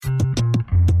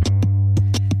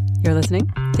You're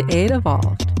listening to Aid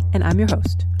Evolved, and I'm your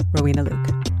host, Rowena Luke.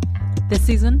 This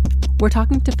season, we're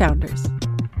talking to founders,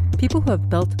 people who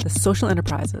have built the social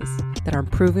enterprises that are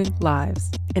improving lives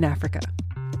in Africa.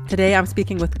 Today, I'm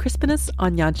speaking with Chrispinus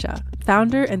Onyancha,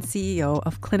 founder and CEO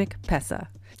of clinicPesa.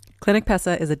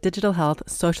 clinicPesa is a digital health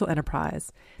social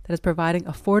enterprise that is providing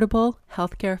affordable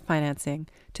healthcare financing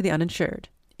to the uninsured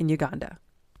in Uganda.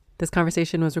 This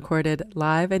conversation was recorded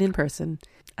live and in person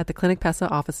at the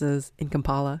clinicPesa offices in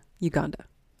Kampala, Uganda.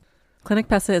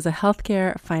 clinicPesa is a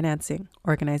healthcare financing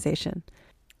organization.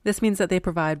 This means that they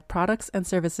provide products and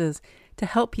services to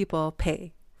help people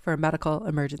pay for a medical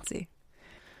emergency.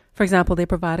 For example, they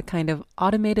provide a kind of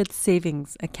automated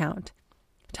savings account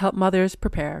to help mothers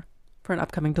prepare for an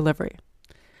upcoming delivery.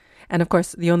 And of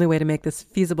course, the only way to make this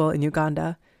feasible in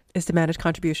Uganda is to manage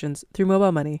contributions through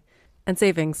mobile money and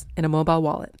savings in a mobile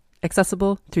wallet,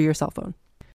 accessible through your cell phone.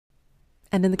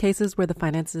 And in the cases where the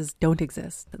finances don't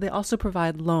exist, they also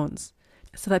provide loans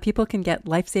so that people can get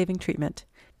life-saving treatment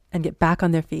and get back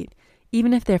on their feet,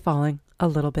 even if they're falling a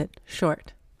little bit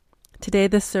short. Today,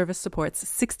 this service supports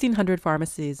 1,600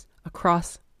 pharmacies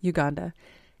across Uganda.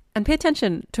 And pay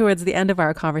attention towards the end of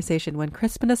our conversation when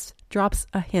Chrispinus drops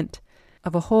a hint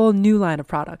of a whole new line of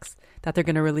products that they're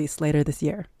going to release later this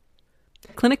year.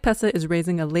 clinicPesa is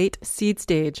raising a late seed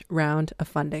stage round of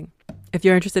funding. If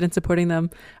you're interested in supporting them,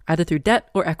 either through debt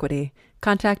or equity,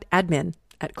 contact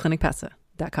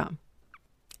admin@clinicpesa.com.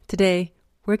 Today,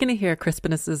 we're going to hear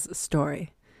Chrispinus'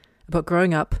 story about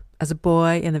growing up as a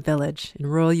boy in a village in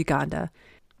rural Uganda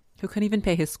who couldn't even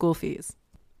pay his school fees,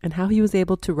 and how he was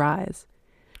able to rise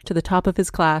to the top of his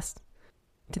class,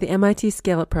 to the MIT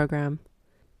Scale-Up program,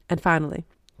 and finally,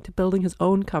 to building his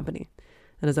own company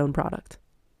and his own product.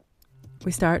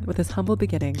 We start with his humble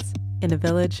beginnings in a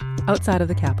village outside of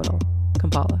the capital,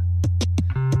 Kampala.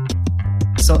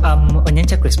 So I'm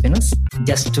Onyancha Chrispinus.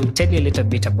 Just to tell you a little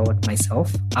bit about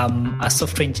myself, I'm a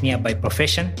software engineer by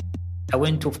profession. I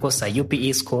went to, of course, a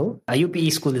UPE school. A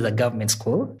UPE school is a government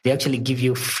school. They actually give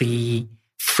you free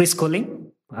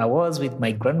schooling. I was with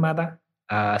my grandmother,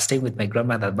 staying with my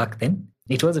grandmother back then.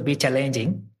 It was a bit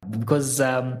challenging because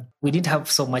we didn't have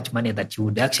so much money that you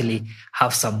would actually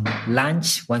have some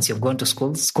lunch once you've gone to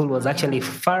school. School was actually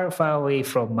far, far away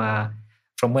from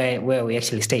where we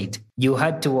actually stayed. You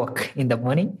had to walk in the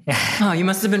morning. Oh, you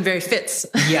must have been very fit.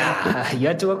 Yeah, you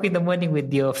had to walk in the morning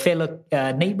with your fellow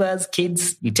neighbors,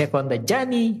 kids. You take on the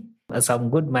journey, some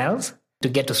good miles to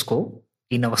get to school.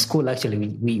 In our school, actually,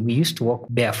 we used to walk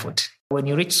barefoot. When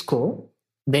you reach school,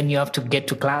 then you have to get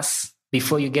to class.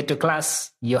 Before you get to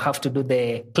class, you have to do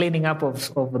the cleaning up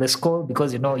of the school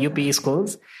because, UPE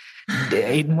schools,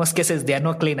 in most cases, there are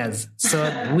no cleaners. So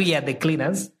we are the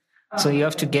cleaners. So you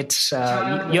have to get,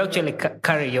 you actually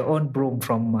carry your own broom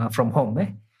from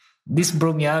home. This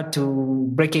broom, you have to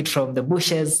break it from the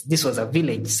bushes. This was a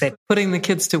village set. Putting the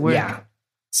kids to work. Yeah.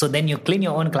 So then you clean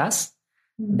your own class.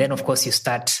 Then, of course, you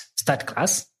start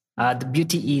class. The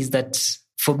beauty is that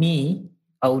for me,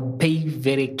 I would pay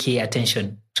very key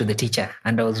attention to the teacher.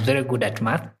 And I was very good at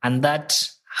math. And that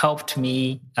helped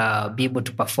me be able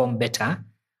to perform better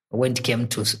when it came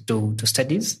to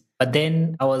studies. But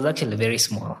then I was actually very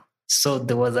small. So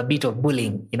there was a bit of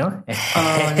bullying, Oh,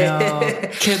 no.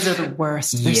 Kids are the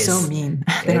worst. They're so mean.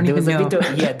 They don't even know.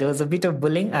 There was a bit of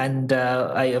bullying. And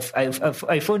I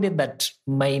found it that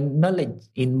my knowledge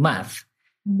in math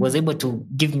was able to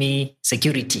give me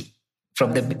security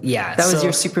from the... Yeah. That was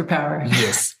your superpower.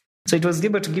 Yes. So it was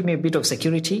able to give me a bit of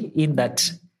security in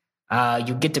that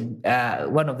you get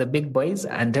one of the big boys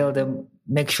and tell them,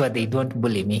 make sure they don't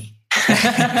bully me.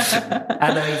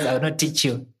 Otherwise, I will not teach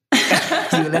you.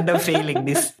 You will end up failing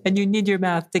this. And you need your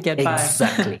math to get by.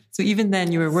 Exactly. So even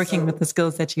then you were working with the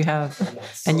skills that you have,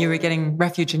 and you were getting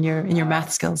refuge in your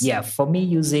math skills. Yeah, for me,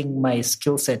 using my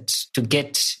skill set to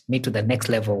get me to the next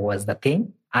level was the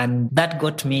thing. And that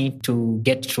got me to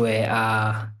get to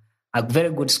a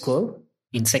very good school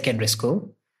in secondary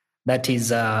school. That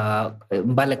is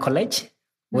Mbale College,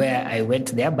 where I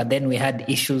went there. But then we had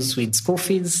issues with school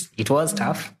fees. It was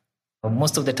tough.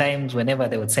 Most of the times, whenever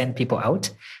they would send people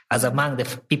out, as among the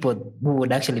people who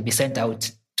would actually be sent out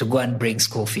to go and bring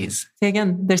school fees. Say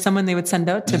again, there's someone they would send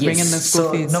out to bring in the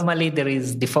school fees. Normally there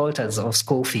is defaulters of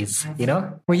school fees,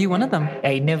 Were you one of them?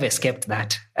 I never escaped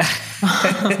that.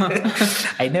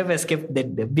 I never escaped the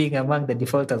being among the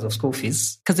defaulters of school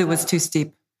fees. Because it was too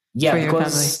steep. Yeah,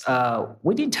 because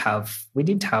we didn't have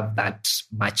that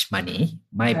much money.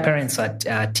 My parents were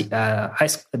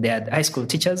they had high school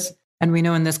teachers. And we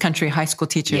know in this country, high school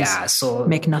teachers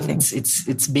make nothing.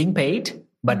 It's being paid,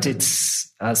 but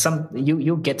it's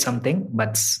you get something.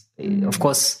 But of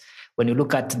course, when you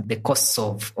look at the costs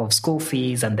of school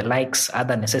fees and the likes,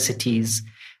 other necessities,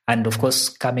 and of course,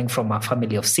 coming from a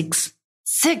family of 6.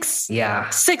 6? Yeah.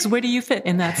 6, where do you fit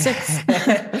in that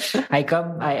 6? I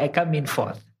come in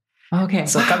 4th. Okay.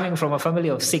 So coming from a family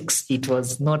of 6, it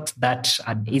was not that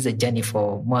an easy journey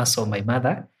for more so my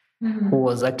mother, who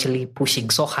was actually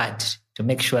pushing so hard to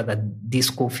make sure that this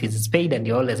school fees is paid and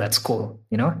you're always at school,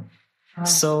 Wow.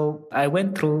 So I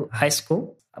went through high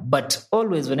school, but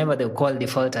always whenever they call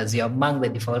defaulters, you're among the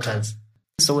defaulters.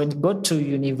 So when you got to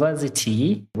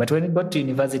university,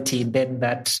 then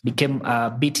that became a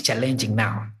bit challenging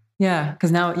now. Yeah,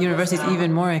 because now university is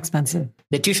even more expensive.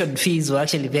 The tuition fees were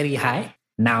actually very high.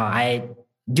 Now,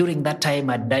 during that time,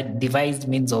 I devised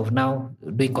means of now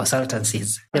doing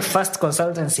consultancies. The first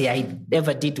consultancy I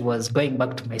ever did was going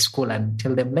back to my school and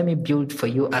tell them, let me build for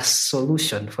you a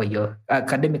solution for your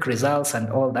academic results and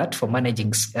all that, for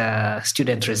managing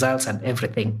student results and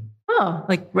everything. Oh,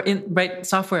 like write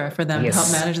software for them to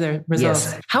help manage their results.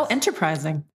 Yes. How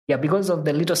enterprising. Yeah, because of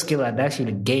the little skill I'd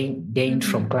actually gained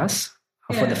from class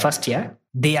for the first year,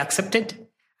 they accepted.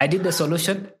 I did the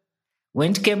solution.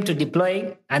 When it came to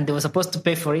deploying and they were supposed to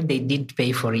pay for it, they didn't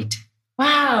pay for it.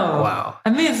 Wow.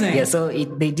 Amazing. Yeah, so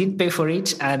they didn't pay for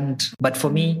it. But for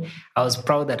me, I was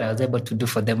proud that I was able to do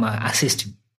for them, assist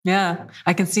me. Yeah,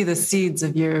 I can see the seeds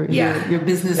of your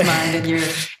business mind and your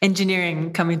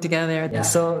engineering coming together. Yeah.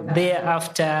 So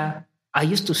thereafter, I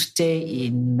used to stay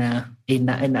in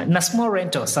a small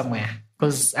rental somewhere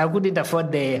because I couldn't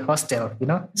afford the hostel,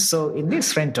 So in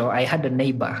this rental, I had a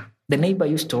neighbor. The neighbor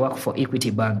used to work for Equity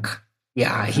Bank.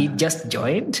 Yeah, he just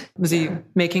joined. Was he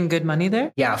making good money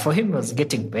there? Yeah, for him, he was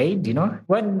getting paid,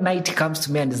 One night he comes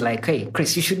to me and is like, hey,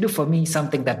 Chris, you should do for me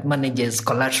something that manages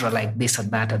collateral like this and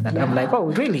that and that. Yeah. I'm like, oh,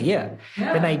 really? Yeah.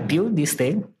 Then I built this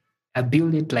thing. I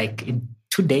built it like in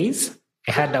 2 days.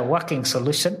 I had a working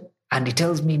solution. And he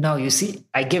tells me, now, you see,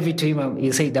 I gave it to him.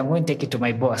 He said, I'm going to take it to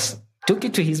my boss. Took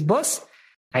it to his boss.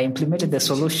 I implemented the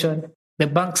solution. The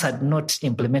banks had not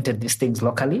implemented these things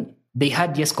locally. They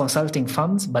had, yes, consulting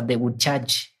firms, but they would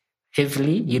charge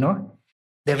heavily,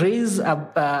 There is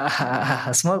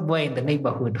a small boy in the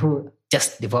neighborhood who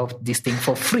just developed this thing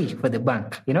for free for the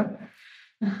bank,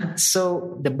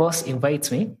 So the boss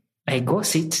invites me. I go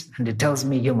sit and he tells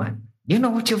me, you man, you know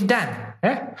what you've done?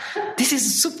 Eh? This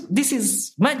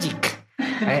is magic.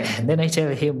 And then I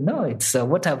tell him, no, it's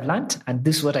what I've learned and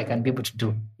this is what I can be able to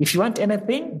do. If you want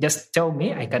anything, just tell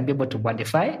me. I can be able to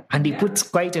modify. And he puts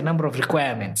quite a number of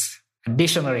requirements,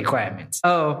 additional requirements.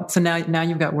 Oh, so now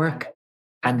you've got work.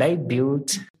 And I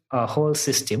built a whole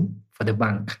system for the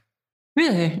bank.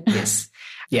 Really? Yes.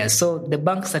 Yeah, so the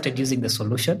bank started using the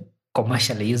solution,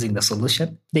 commercially using the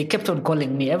solution. They kept on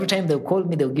calling me. Every time they'll call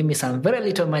me, they'll give me some very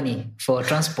little money for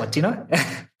transport,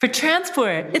 For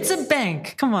transport? It's a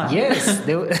bank. Come on. Yes.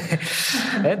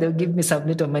 They'll give me some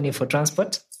little money for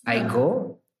transport. I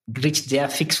go, reach there,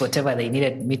 fix whatever they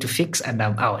needed me to fix, and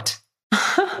I'm out.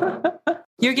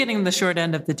 You're getting the short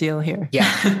end of the deal here.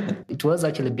 Yeah. It was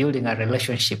actually building a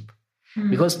relationship.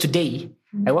 Because today,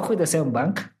 I work with the same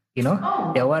bank.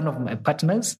 They're one of my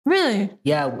partners. Really?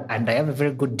 Yeah, and I have a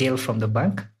very good deal from the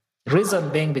bank. Reason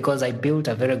being because I built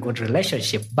a very good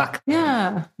relationship back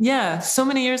then. Yeah, so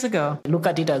many years ago. Look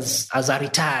at it as a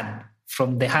return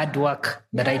from the hard work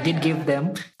that I did give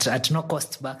them at no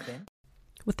cost back then.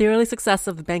 With the early success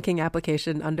of the banking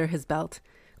application under his belt,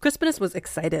 Chrispinus was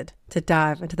excited to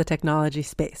dive into the technology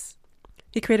space.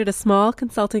 He created a small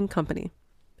consulting company,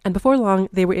 and before long,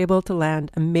 they were able to land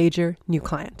a major new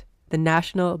client, the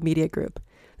National Media Group.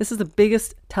 This is the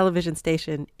biggest television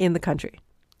station in the country.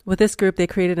 With this group, they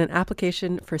created an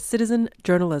application for citizen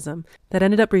journalism that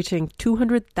ended up reaching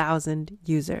 200,000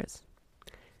 users.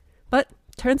 But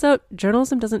turns out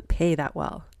journalism doesn't pay that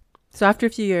well. So after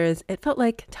a few years, it felt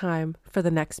like time for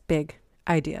the next big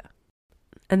idea.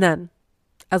 And then,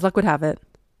 as luck would have it,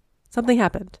 something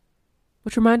happened,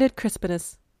 which reminded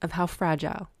Chrispinus of how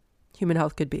fragile human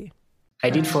health could be.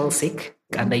 I did fall sick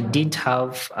and I didn't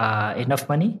have enough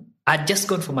money. I'd just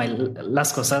gone for my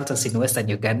last consultancy in Western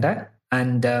Uganda.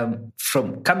 And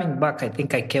from coming back, I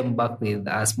think I came back with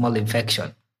a small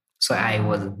infection. So I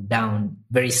was down,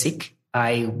 very sick.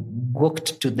 I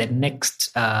walked to the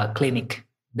next clinic,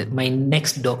 my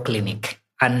next door clinic.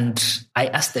 And I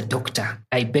asked the doctor,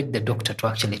 I begged the doctor to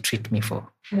actually treat me so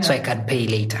I can pay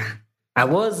later. I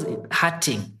was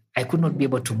hurting. I could not be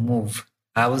able to move.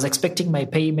 I was expecting my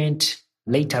payment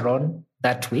later on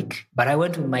that week, but I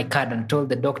went with my card and told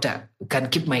the doctor, you can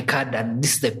keep my card and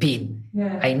this is the PIN.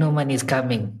 Yeah. I know money is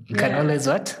coming. You can always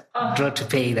draw to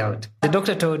pay it out. The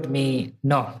doctor told me,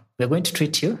 no, we're going to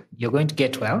treat you. You're going to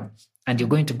get well and you're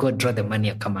going to go draw the money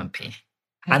and come and pay.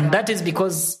 And that is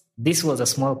because this was a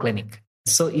small clinic.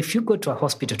 So if you go to a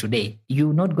hospital today,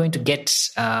 you're not going to get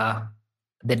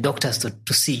the doctors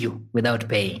to see you without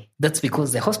paying. That's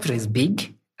because the hospital is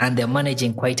big and they're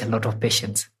managing quite a lot of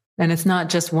patients. And it's not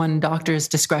just one doctor's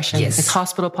discretion. Yes. It's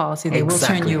hospital policy. They will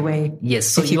turn you away. Yes.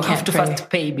 So you have to pray. first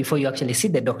pay before you actually see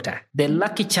the doctor. The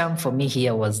lucky charm for me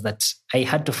here was that I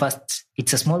had to first,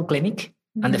 it's a small clinic,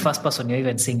 and the first person you're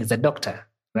even seeing is the doctor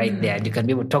right there. And you can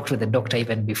be able to talk to the doctor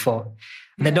even before.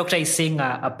 The doctor is seeing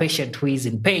a patient who is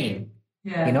in pain,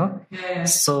 you know?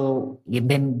 So he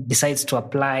then decides to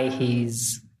apply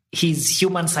his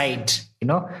human side, you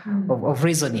know, of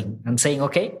reasoning and saying,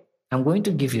 okay, I'm going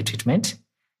to give you treatment.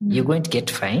 You're going to get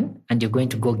fine, and you're going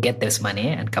to go get this money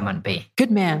and come and pay. Good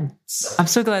man. I'm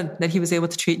so glad that he was able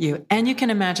to treat you. And you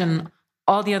can imagine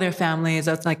all the other families.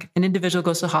 That's like an individual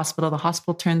goes to the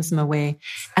hospital turns them away.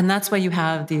 And that's why you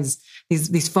have these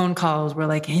phone calls where,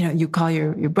 like, you know, you call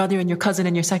your brother and your cousin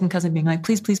and your second cousin being like,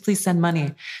 please send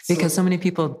money, because so many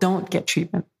people don't get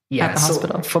treatment at the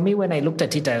hospital. For me, when I looked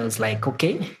at it, I was like,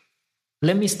 okay,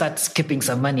 let me start keeping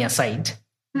some money aside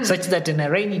such that in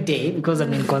a rainy day, because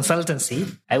I'm in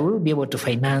consultancy, I will be able to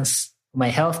finance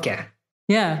my healthcare.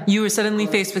 Yeah, you were suddenly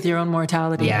faced with your own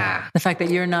mortality. Yeah. The fact that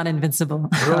you're not invincible.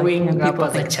 Growing up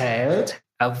as a child,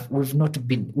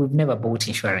 we've never bought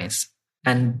insurance.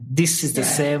 And this is the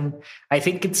same. I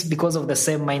think it's because of the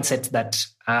same mindset that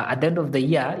at the end of the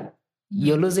year,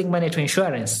 you're losing money to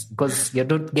insurance because you're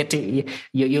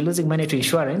losing money to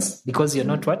insurance because you're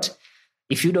not what?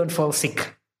 If you don't fall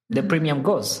sick, the premium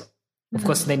goes. Of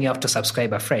course, then you have to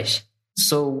subscribe afresh.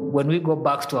 So when we go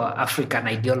back to our African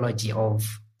ideology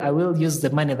of, I will use the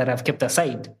money that I've kept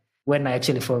aside when I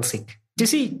actually fall sick. You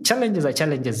see, challenges are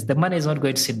challenges. The money is not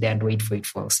going to sit there and wait for it to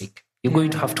fall sick. You're going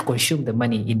to have to consume the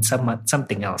money in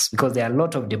something else because there are a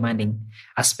lot of demanding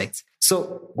aspects.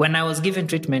 So when I was given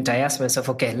treatment, I asked myself,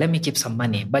 okay, let me keep some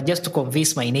money. But just to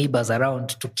convince my neighbors around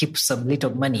to keep some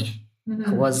little money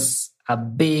was a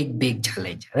big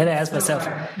challenge. And then I asked myself,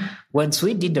 once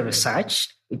we did the research,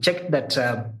 we checked that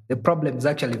the problem is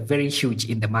actually very huge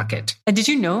in the market. And did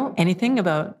you know anything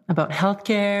about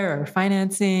healthcare or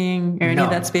financing or any of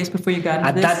that space before you got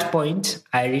into this? At that point,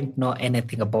 I didn't know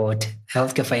anything about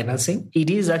healthcare financing. It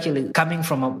is actually coming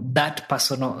from that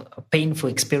personal, painful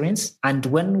experience. And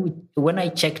when I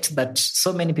checked that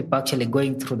so many people actually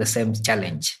going through the same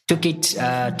challenge, took it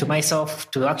to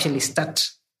myself to actually start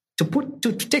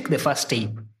to take the first step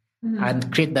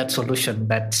and create that solution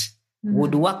that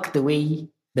would work the way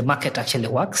the market actually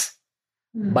works,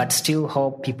 but still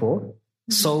help people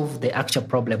solve the actual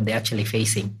problem they're actually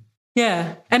facing.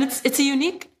 Yeah, and it's a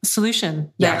unique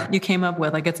solution that you came up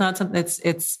with. Like, it's not something.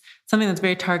 It's something that's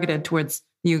very targeted towards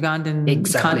the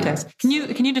Ugandan context. Can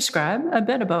you describe a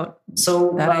bit about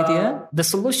that idea? The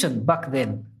solution back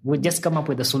then, we just come up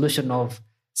with the solution of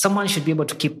someone should be able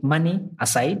to keep money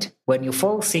aside. When you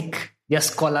fall sick,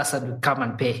 just call us and we come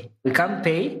and pay. We can't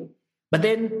pay. But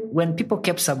then when people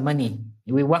kept some money,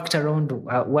 we worked around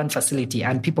one facility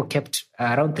and people kept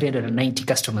around 390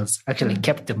 customers actually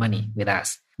kept the money with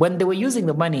us. When they were using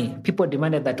the money, people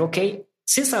demanded that, okay,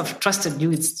 since I've trusted you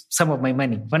with some of my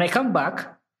money, when I come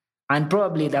back and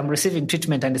probably I'm receiving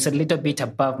treatment and it's a little bit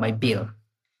above my bill,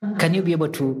 can you be able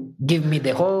to give me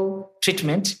the whole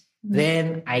treatment?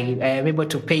 Then I am able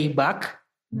to pay back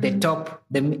the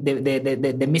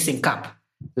missing cap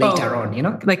later on, you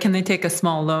know? Like, can they take a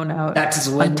small loan out? That is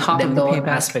when the loan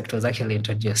aspect was actually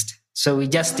introduced. So we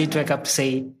just did wake up to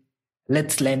say,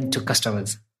 let's lend to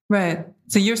customers. Right.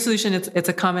 So your solution, it's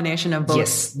a combination of both.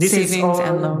 Yes, this savings is all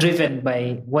and loan. Driven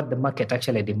by what the market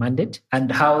actually demanded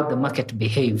and how the market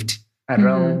behaved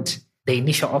around the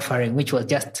initial offering, which was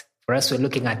just, for us, we're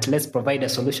looking at, let's provide a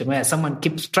solution where someone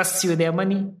trusts you with their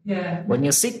money. Yeah. When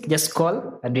you're sick, just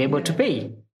call and you're able to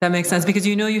pay. That makes sense because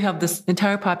you have this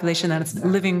entire population that is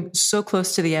living so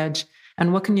close to the edge.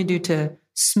 And what can you do to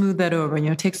smooth that over?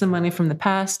 Take some money from the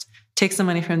past, take some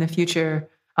money from the future,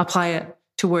 apply it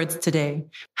towards today.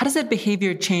 How does that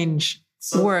behavior change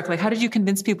work? Like, how did you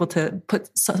convince people to put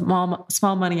small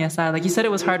money aside? Like you said,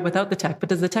 it was hard without the tech, but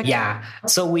does the tech? Yeah.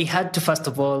 So we had to, first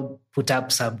of all, put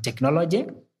up some technology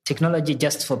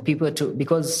just for people to,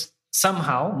 because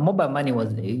somehow mobile money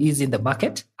is in the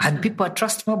market and people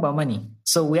trust mobile money.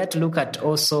 So we had to look at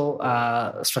also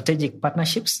strategic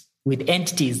partnerships with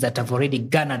entities that have already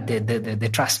garnered the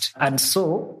trust. And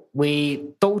so we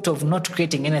thought of not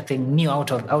creating anything new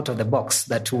out of the box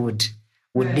that would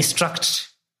distract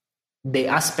the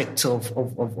aspects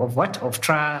of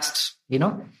trust,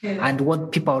 and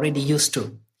what people are already used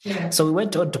to. Yeah. So we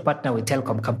went on to partner with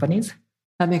telecom companies.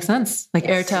 That makes sense. Like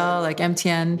Airtel, like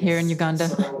MTN here in Uganda.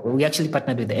 So we actually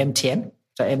partnered with the MTN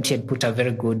So MTN put a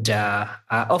very good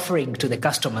offering to the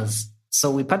customers.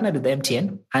 So we partnered with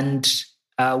MTN and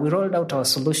we rolled out our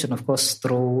solution, of course,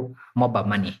 through mobile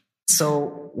money.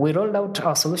 So we rolled out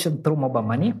our solution through mobile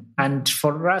money. And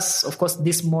for us, of course,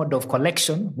 this mode of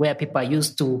collection where people are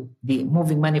used to the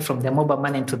moving money from their mobile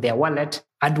money into their wallet.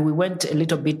 And we went a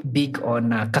little bit big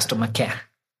on customer care.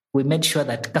 We made sure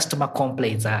that customer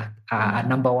complaints are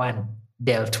number one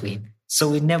dealt with. So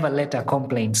we never let a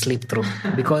complaint slip through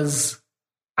because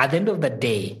at the end of the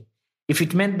day, if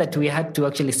it meant that we had to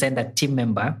actually send a team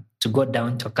member to go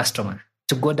down to a customer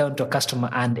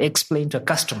and explain to a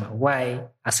customer why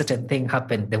a certain thing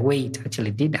happened the way it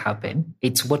actually did happen,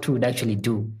 it's what we would actually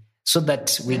do so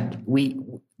that we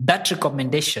that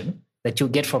recommendation that you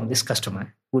get from this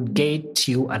customer would get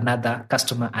you another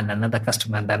customer and another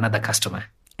customer and another customer.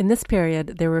 In this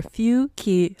period, there were a few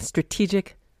key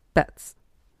strategic bets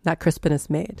that Chrispinus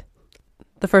made.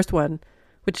 The first one,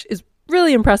 which is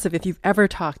really impressive if you've ever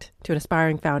talked to an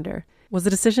aspiring founder, was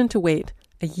the decision to wait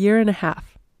a year and a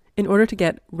half in order to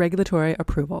get regulatory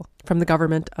approval from the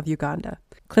government of Uganda.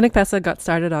 ClinicPesa got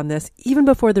started on this even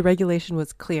before the regulation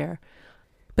was clear,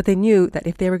 but they knew that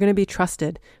if they were going to be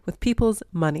trusted with people's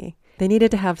money, they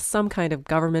needed to have some kind of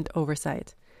government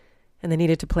oversight, and they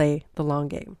needed to play the long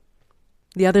game.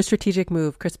 The other strategic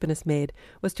move Chrispinus made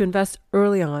was to invest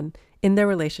early on in their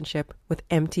relationship with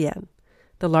MTN,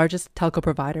 the largest telco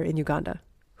provider in Uganda,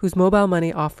 whose mobile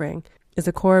money offering is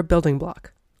a core building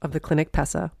block of the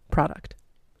clinicPesa product.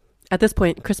 At this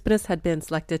point, Chrispinus had been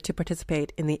selected to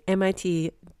participate in the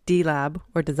MIT D-Lab,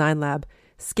 or Design Lab,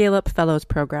 Scale-Up Fellows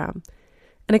program,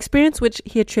 an experience which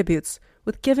he attributes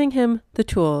with giving him the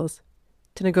tools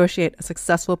to negotiate a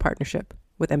successful partnership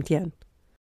with MTN.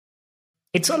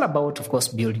 It's all about, of course,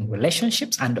 building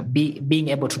relationships and being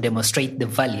able to demonstrate the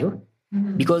value.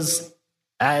 Mm-hmm. Because,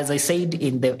 as I said,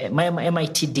 in the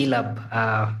MIT D-Lab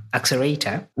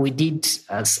accelerator, we did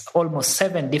almost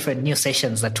 7 different new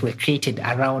sessions that were created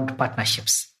around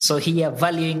partnerships. So here,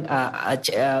 valuing,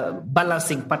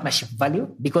 balancing partnership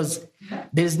value, because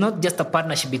there is not just a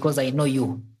partnership because I know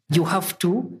you. You have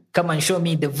to come and show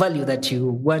me the value that you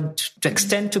want to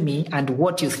extend to me and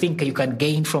what you think you can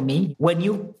gain from me when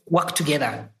you work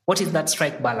together. What is that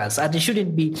strike balance? And it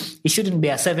shouldn't be a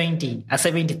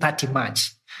 70-30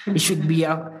 match. It should be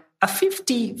a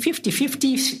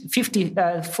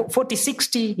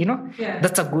 40-60, Yeah.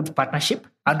 That's a good partnership.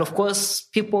 And of course,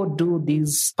 people do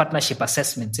these partnership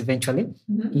assessments eventually,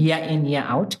 year in, year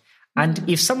out. And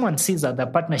if someone sees that the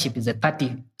partnership is a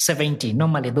 30-70,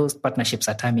 normally those partnerships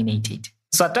are terminated.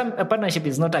 So a partnership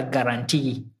is not a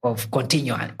guarantee of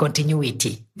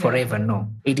continuity forever, no.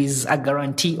 It is a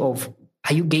guarantee of,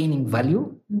 are you gaining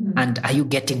value and are you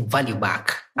getting value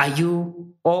back?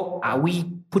 Are we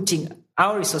putting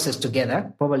our resources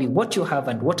together, probably what you have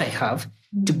and what I have,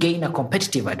 to gain a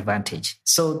competitive advantage?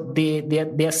 So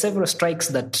there are several strikes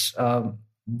that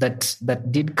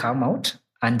did come out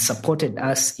and supported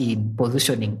us in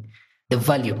positioning the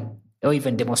value or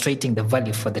even demonstrating the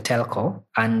value for the telco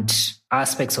and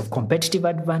aspects of competitive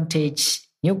advantage,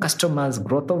 new customers,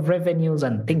 growth of revenues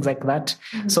and things like that.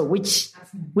 Mm-hmm. So which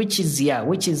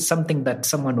is something that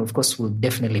someone, of course, will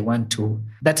definitely want to.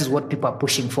 That is what people are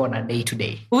pushing for on a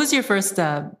day-to-day. What was your first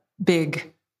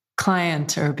big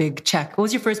client or big check? What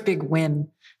was your first big win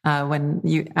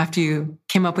after you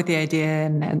came up with the idea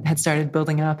and had started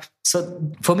building it up?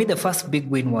 So for me, the first big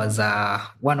win was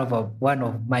one of our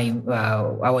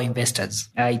investors.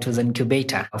 It was an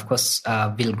incubator, of course,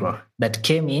 Vilgro, that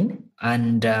came in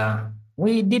and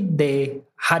we did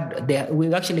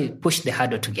we actually pushed the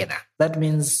hurdle together. That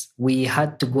means we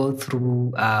had to go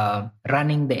through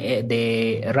running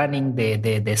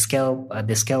the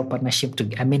scale partnership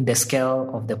the scale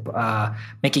of the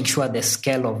making sure the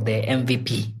scale of the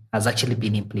MVP has actually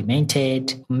been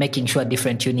implemented, making sure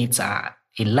different units are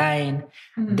in line.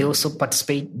 Mm-hmm. They also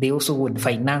participate. They also would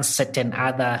finance certain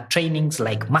other trainings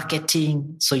like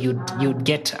marketing. So you'd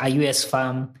get a US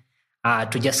firm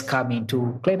to just come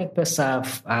into clinicPesa,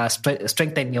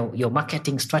 strengthen your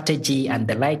marketing strategy and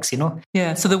the likes,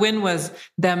 Yeah, so the win was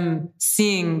them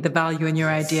seeing the value in your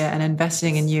idea and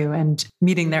investing in you and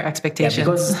meeting their expectations. Yeah,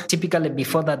 because typically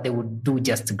before that, they would do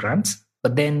just grants.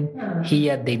 But then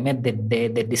here they made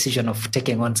the decision of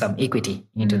taking on some equity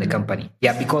into the company.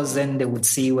 Yeah, because then they would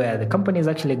see where the company is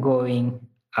actually going.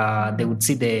 They would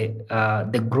see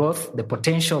the growth, the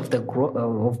potential of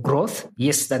of growth.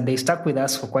 Yes, then they stuck with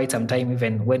us for quite some time,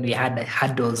 even when we had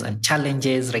hurdles and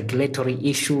challenges, regulatory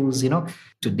issues.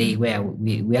 Today where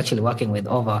we're actually working with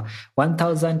over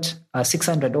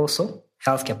 1,600 also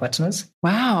healthcare partners.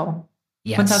 Wow.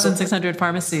 Yeah, 1,600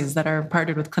 pharmacies that are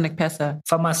partnered with clinicPesa.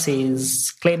 Pharmacies,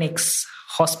 clinics,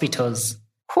 hospitals.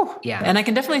 Yeah. And I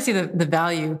can definitely see the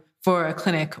value for a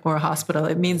clinic or a hospital.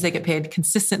 It means they get paid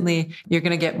consistently. You're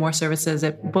going to get more services.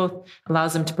 It both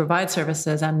allows them to provide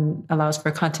services and allows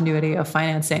for continuity of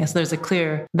financing. So there's a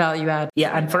clear value add.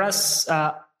 Yeah. And for us,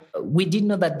 we didn't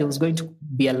know that there was going to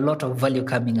be a lot of value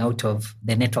coming out of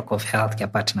the network of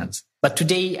healthcare partners. But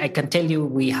today, I can tell you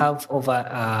we have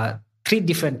over 3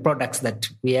 different products that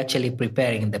we're actually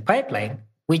preparing in the pipeline,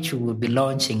 which we will be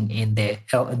launching in the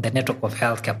network of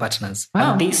healthcare partners.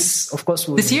 Wow. And this, of course,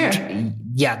 will this year.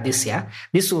 This year.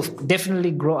 This will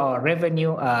definitely grow our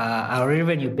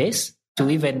revenue base to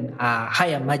even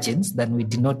higher margins than we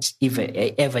did not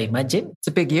ever imagine. It's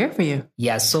a big year for you.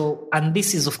 Yeah. So, and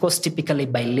this is, of course, typically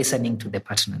by listening to the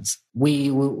partners. We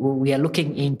are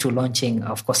looking into launching,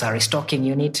 of course, a restocking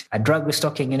unit, a drug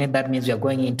restocking unit. That means we are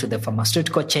going into the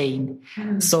pharmaceutical chain.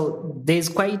 So there's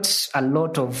quite a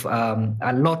lot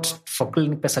for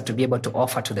clinicPesa to be able to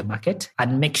offer to the market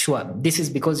and make sure this is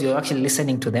because you're actually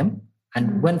listening to them.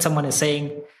 And when someone is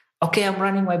saying, okay, I'm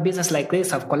running my business like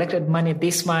this, I've collected money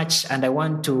this much, and I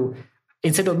want to,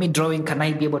 instead of me drawing, can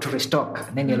I be able to restock?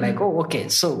 And then you're like, oh, okay,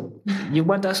 so you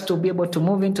want us to be able to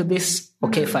move into this?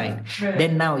 Okay, fine. Right.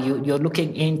 Then now you're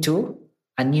looking into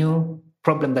a new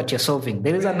problem that you're solving.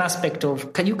 There is an aspect of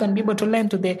you can be able to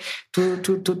lend to these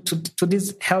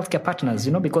healthcare partners,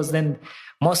 because then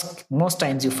most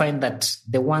times you find that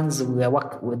the ones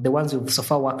we've so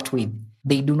far worked with,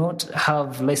 they do not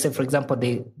have, let's say, for example,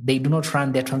 they do not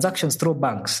run their transactions through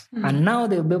banks. And now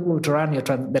they'll be able to run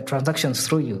the transactions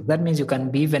through you. That means you can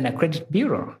be even a credit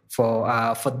bureau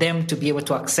for them to be able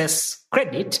to access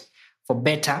credit for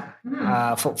better,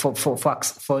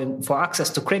 for access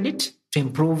to credit to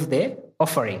improve their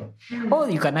offering. Or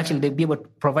you can actually be able to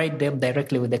provide them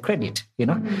directly with the credit,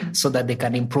 so that they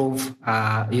can improve,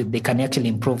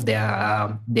 improve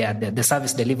their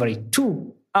service delivery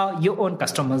to your own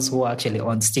customers who are actually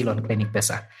still on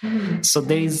clinicPesa. So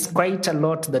there is quite a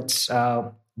lot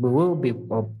that we will be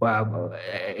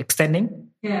extending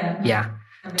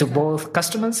to both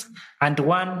customers, and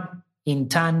one in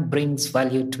turn brings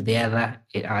value to the other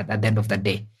at the end of the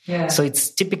day. So it's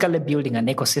typically building an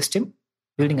ecosystem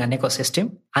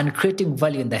and creating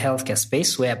value in the healthcare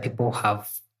space where people have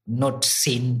not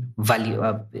seen value,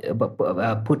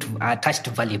 attached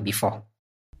value before.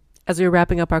 As we were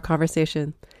wrapping up our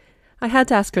conversation, I had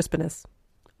to ask Chrispinus,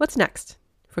 what's next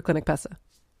for clinicPesa?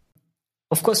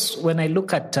 Of course, when I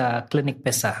look at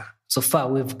clinicPesa, so far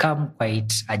we've come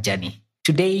quite a journey.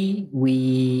 Today,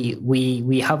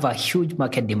 we have a huge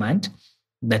market demand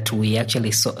that we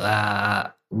actually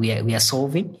we are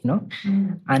solving,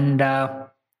 and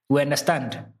we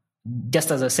understand. Just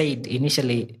as I said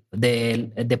initially,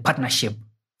 the partnership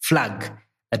flag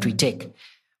that we take,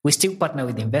 we still partner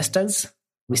with investors.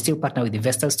 We still partner with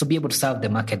investors to be able to serve the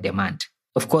market demand.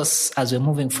 Of course, as we're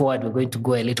moving forward, we're going to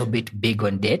go a little bit big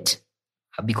on debt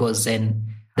because then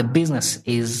the business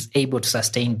is able to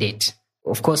sustain debt.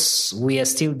 Of course, we are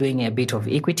still doing a bit of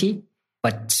equity,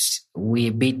 but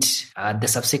the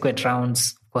subsequent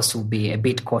rounds, of course, will be a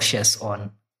bit cautious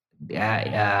on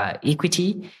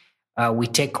equity. We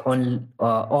take on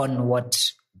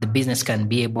what the business can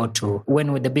be able to,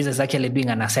 when the business is actually doing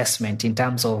an assessment in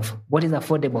terms of what is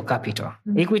affordable capital.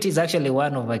 Equity is actually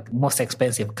one of the most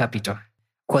expensive capital.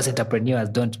 Of course, entrepreneurs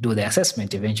don't do the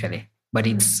assessment eventually, but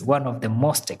it's one of the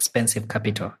most expensive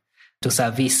capital to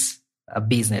service a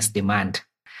business demand.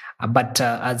 But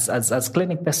as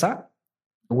clinicPesa,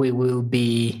 we will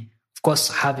be, of course,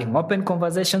 having open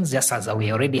conversations, just as we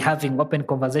are already having open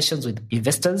conversations with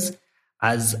investors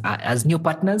as new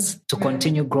partners to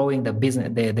continue growing the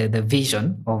business, the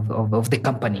vision of the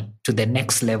company to the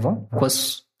next level. Of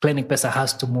course, clinicPesa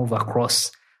has to move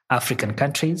across African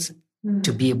countries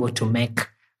to be able to make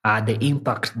the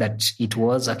impact that it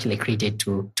was actually created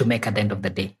to make at the end of the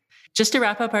day. Just to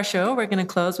wrap up our show, we're going to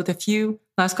close with a few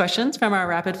last questions from our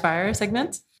rapid fire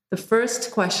segment. The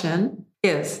first question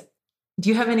is, do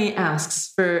you have any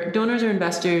asks for donors or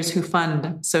investors who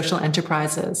fund social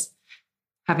enterprises?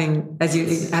 Knowing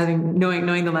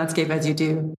the landscape as you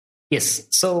do. Yes.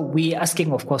 So we're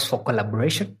asking, of course, for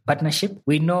collaboration, partnership.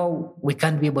 We know we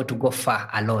can't be able to go far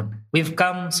alone. We've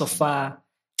come so far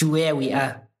to where we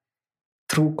are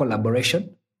through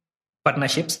collaboration,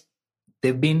 partnerships.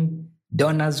 There've been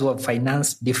donors who have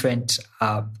financed different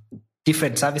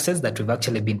services that we've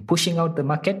actually been pushing out the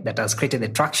market that has created the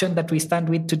traction that we stand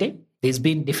with today. There's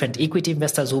been different equity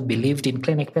investors who believed in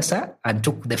clinicPesa and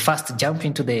took the first jump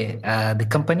into the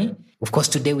company. Of course,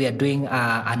 today we are doing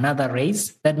another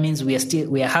raise. That means we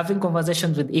are having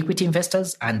conversations with equity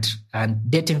investors and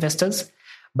debt investors.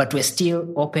 but we're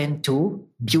still open to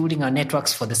building our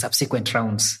networks for the subsequent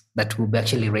rounds that we'll be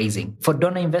actually raising. For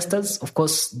donor investors, of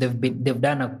course, they've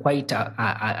done quite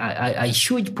a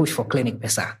huge push for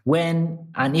clinicPesa. When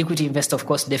an equity investor, of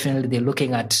course, definitely they're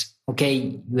looking at,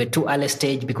 okay, we're too early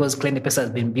stage because clinicPesa has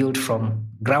been built from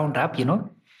ground up,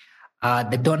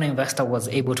 the donor investor was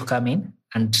able to come in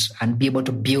and be able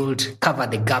to cover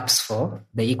the gaps for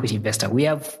the equity investor. We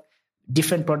have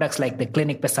different products like the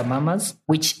clinicPesa Mamas,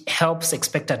 which helps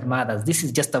expectant mothers. This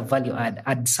is just a value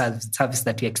add service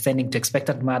that we're extending to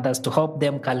expectant mothers to help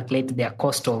them calculate their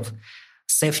cost of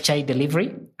safe child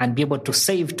delivery and be able to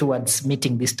save towards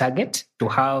meeting this target to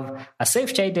have a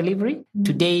safe child delivery.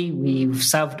 Today, we've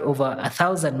served over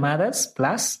 1,000 mothers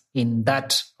plus in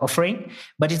that offering,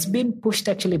 but it's been pushed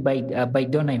actually by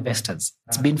donor investors.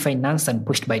 It's been financed and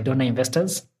pushed by donor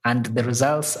investors, and the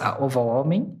results are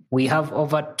overwhelming. We have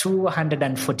over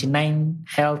 249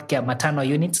 healthcare maternal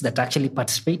units that are actually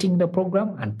participating in the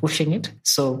program and pushing it.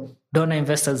 So donor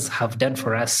investors have done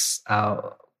for us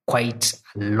quite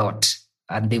a lot.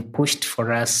 And they pushed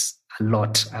for us a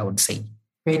lot, I would say.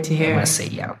 Great to hear. I must say,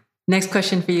 yeah. Next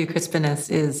question for you,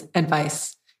 Chrispinus, is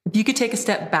advice. If you could take a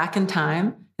step back in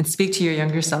time and speak to your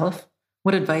younger self,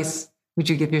 what advice would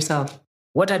you give yourself?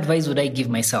 What advice would I give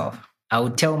myself? I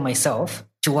would tell myself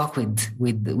to work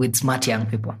with smart young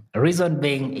people. The reason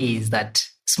being is that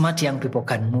smart young people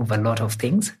can move a lot of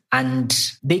things, and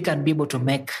they can be able to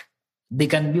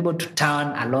turn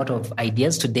a lot of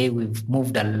ideas. Today, we've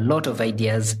moved a lot of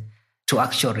ideas to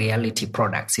actual reality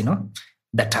products,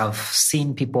 that have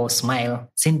seen people smile,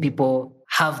 seen people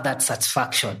have that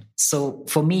satisfaction. So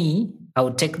for me, I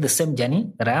would take the same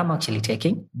journey that I am actually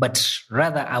taking, but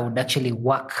rather I would actually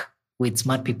work with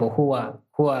smart people who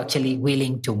are actually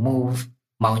willing to move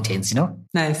mountains,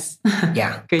 Nice.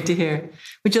 Yeah. Great to hear.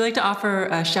 Would you like to offer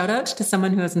a shout out to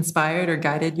someone who has inspired or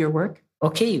guided your work?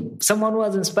 Okay. Someone who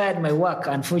has inspired my work,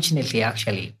 unfortunately,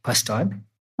 actually passed on.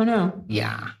 Oh, no.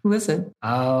 Yeah. Who is it?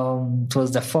 It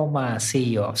was the former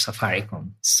CEO of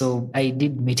Safaricom. So I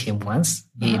did meet him once.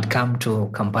 He'd come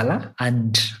to Kampala,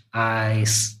 and I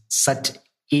sat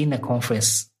in a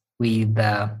conference with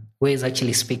where he's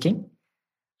actually speaking.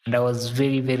 And I was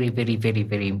very, very, very, very,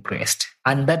 very impressed.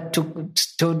 And that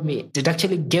it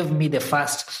actually gave me the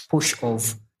first push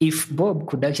of if Bob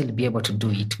could actually be able to do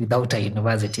it without a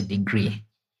university degree.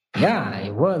 Yeah,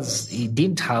 he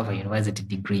didn't have a university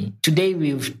degree. Today,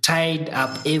 we've tied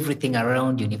up everything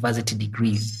around university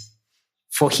degrees.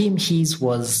 For him, his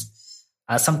was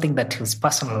something that was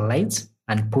personalized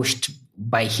and pushed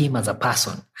by him as a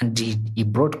person. And he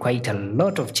brought quite a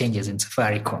lot of changes in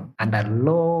Safaricom and a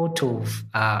lot of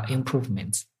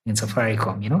improvements in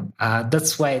Safaricom,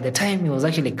 That's why the time he was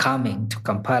actually coming to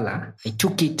Kampala, I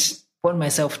took it upon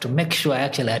myself to make sure I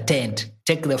actually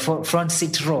take the front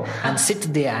seat row and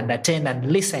sit there and attend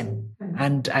and listen.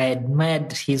 And I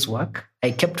admired his work.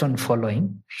 I kept on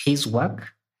following his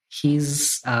work,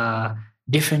 his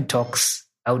different talks.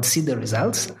 I would see the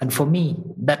results. And for me,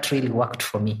 that really worked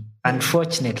for me.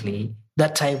 Unfortunately,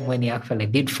 that time when he actually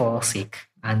did fall sick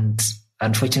and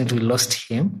unfortunately lost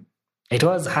him, it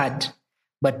was hard.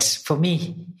 But for me,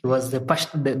 he was the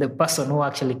person who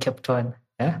actually kept on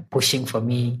pushing for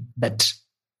me that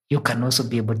you can also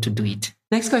be able to do it.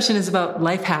 Next question is about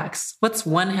life hacks. What's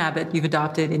one habit you've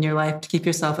adopted in your life to keep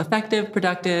yourself effective,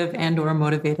 productive, and or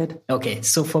motivated? Okay,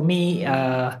 so for me,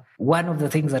 one of the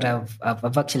things that I've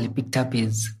actually picked up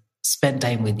is spend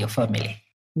time with your family.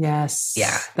 Yes.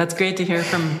 Yeah. That's great to hear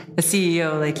from a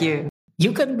CEO like you.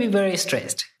 You can be very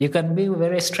stressed.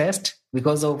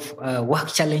 Because of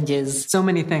work challenges. So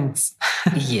many things.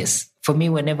 Yes. For me,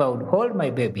 whenever I would hold my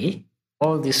baby,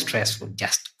 all this stress would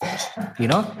just go,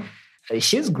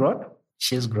 She's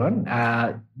grown,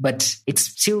 but it's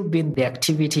still been the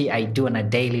activity I do on a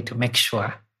daily to make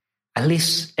sure, at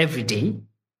least every day,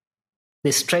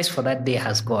 the stress for that day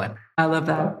has gone. I love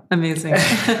that. Amazing.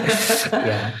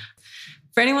 Yeah.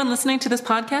 For anyone listening to this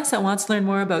podcast that wants to learn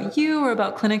more about you or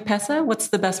about clinicPesa, what's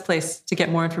the best place to get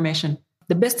more information?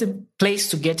 The best place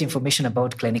to get information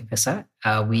about clinicPesa,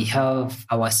 we have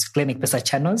our clinicPesa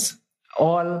channels,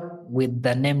 all with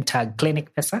the name tag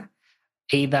clinicPesa,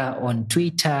 either on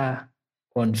Twitter,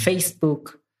 on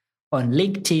Facebook, on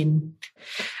LinkedIn.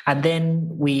 And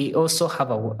then we also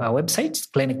have a website,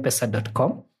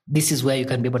 clinicpesa.com. This is where you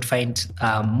can be able to find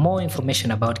more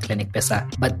information about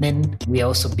clinicPesa. But then we are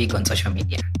also big on social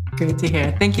media. Great to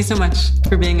hear. Thank you so much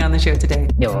for being on the show today.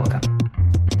 You're welcome.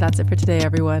 That's it for today,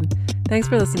 everyone. Thanks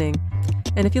for listening.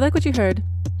 And if you like what you heard,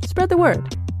 spread the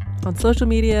word on social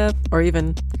media or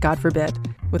even, God forbid,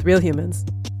 with real humans.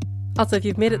 Also, if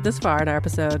you've made it this far in our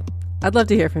episode, I'd love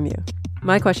to hear from you.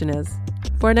 My question is,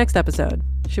 for our next episode,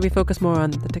 Should we focus more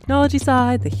on the technology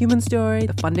side, the human story,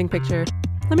 the funding picture?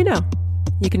 Let me know.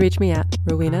 You can reach me at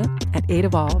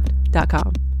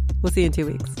rowena@8evolved.com. We'll see you in 2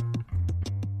 weeks.